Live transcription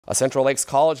A Central Lakes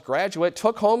College graduate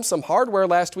took home some hardware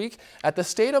last week at the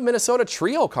State of Minnesota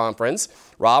Trio Conference.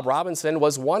 Rob Robinson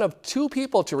was one of 2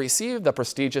 people to receive the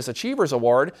prestigious Achievers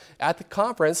Award at the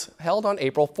conference held on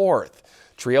April 4th.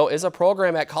 Trio is a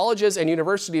program at colleges and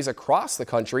universities across the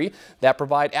country that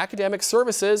provide academic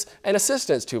services and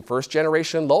assistance to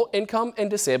first-generation low-income and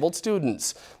disabled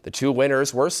students. The 2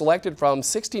 winners were selected from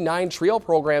 69 Trio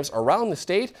programs around the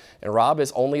state, and Rob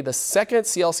is only the 2nd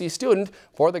CLC student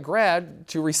for the grad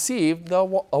to receive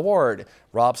the award.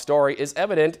 Rob's story is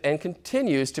evident and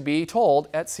continues to be told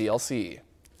at CLC.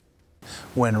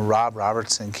 When Rob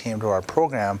Robertson came to our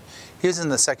program, he was in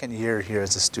the 2nd year here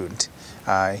as a student.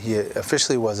 He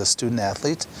officially was a student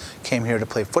athlete, came here to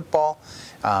play football,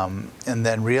 and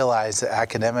then realized that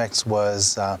academics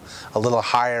was a little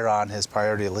higher on his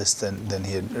priority list than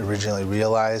he had originally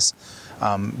realized.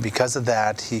 Because of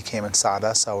that, he came and sought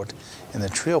us out in the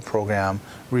Trio program,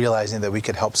 realizing that we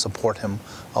could help support him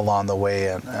along the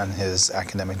way on his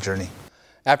academic journey.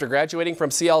 After graduating from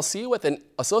CLC with an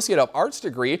Associate of Arts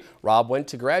degree, Rob went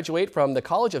to graduate from the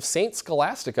College of St.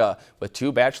 Scholastica with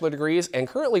 2 bachelor degrees and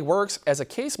currently works as a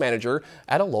case manager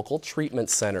at a local treatment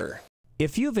center.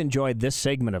 If you've enjoyed this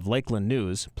segment of Lakeland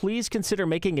News, please consider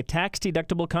making a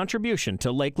tax-deductible contribution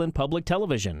to Lakeland Public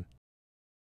Television.